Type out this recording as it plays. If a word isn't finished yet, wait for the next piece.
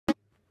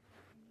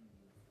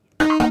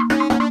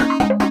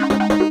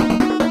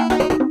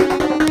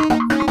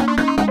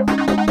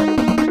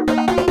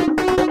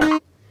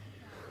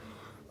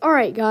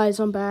Alright guys,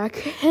 I'm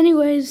back.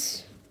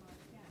 Anyways,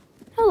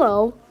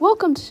 hello.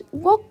 Welcome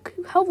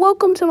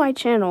to my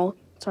channel.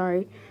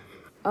 Sorry.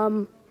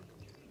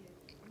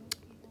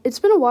 It's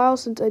been a while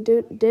since I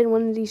did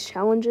one of these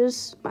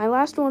challenges. My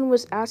last one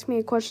was ask me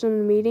a question in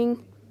a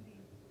meeting,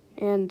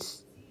 and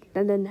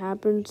that didn't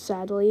happen,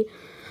 sadly.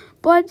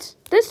 But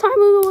this time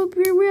it will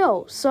be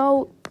real.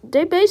 So,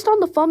 based on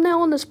the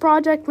thumbnail on this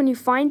project, when you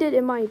find it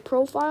in my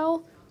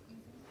profile,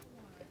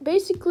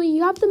 basically,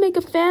 you have to make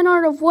a fan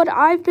art of what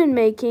I've been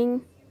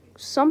making,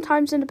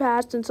 sometimes in the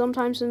past and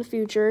sometimes in the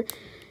future.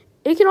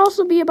 It can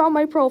also be about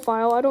my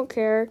profile, I don't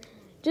care.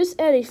 Just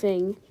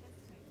anything.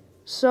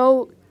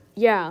 So,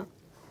 yeah.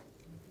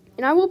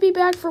 And I will be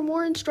back for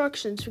more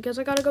instructions because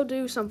I gotta go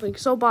do something,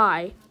 so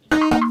bye.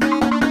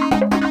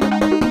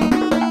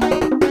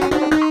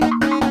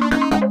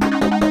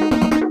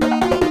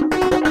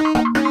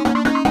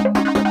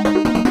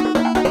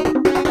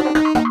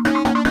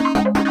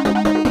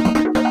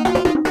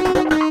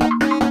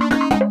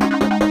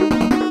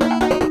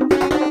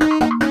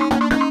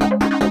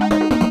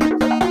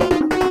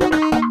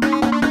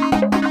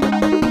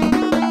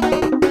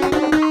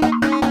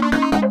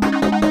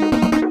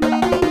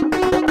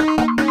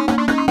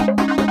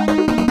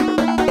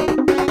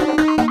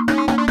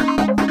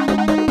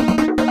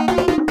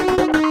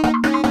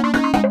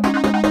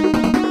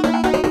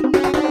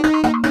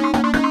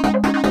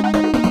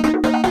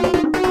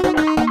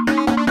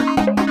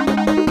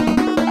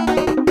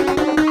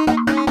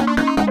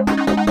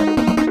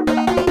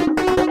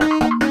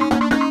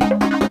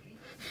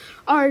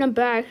 Alright, I'm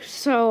back.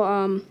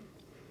 So,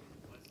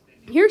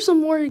 here's some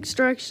more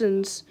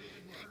instructions.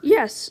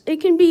 Yes,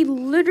 it can be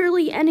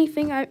literally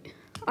anything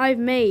I've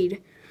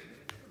made.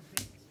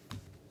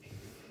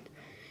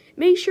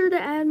 Make sure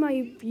to add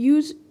my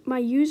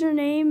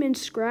username in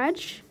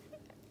Scratch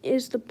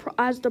as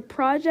the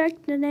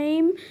project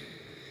name.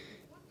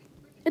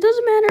 It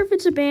doesn't matter if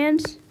it's a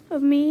band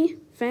of me,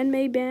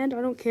 fan-made band,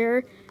 I don't care.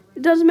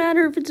 It doesn't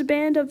matter if it's a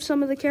band of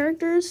some of the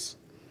characters.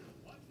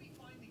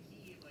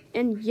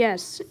 And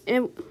yes,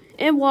 and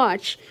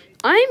watch.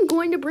 I'm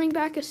going to bring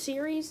back a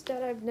series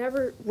that I've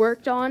never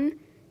worked on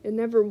and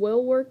never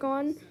will work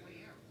on.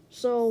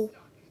 So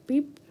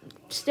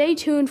stay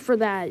tuned for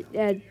that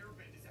at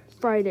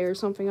Friday or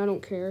something. I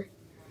don't care.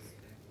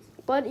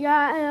 But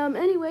yeah,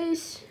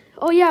 anyways.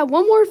 Oh yeah,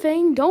 one more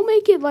thing. Don't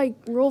make it like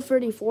Rule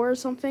 34 or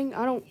something.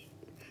 I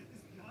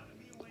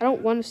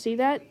don't want to see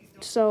that.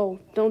 So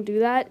don't do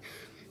that.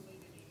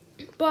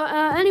 But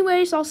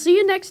anyways, I'll see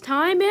you next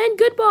time, and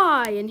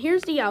goodbye. And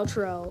here's the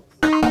outro.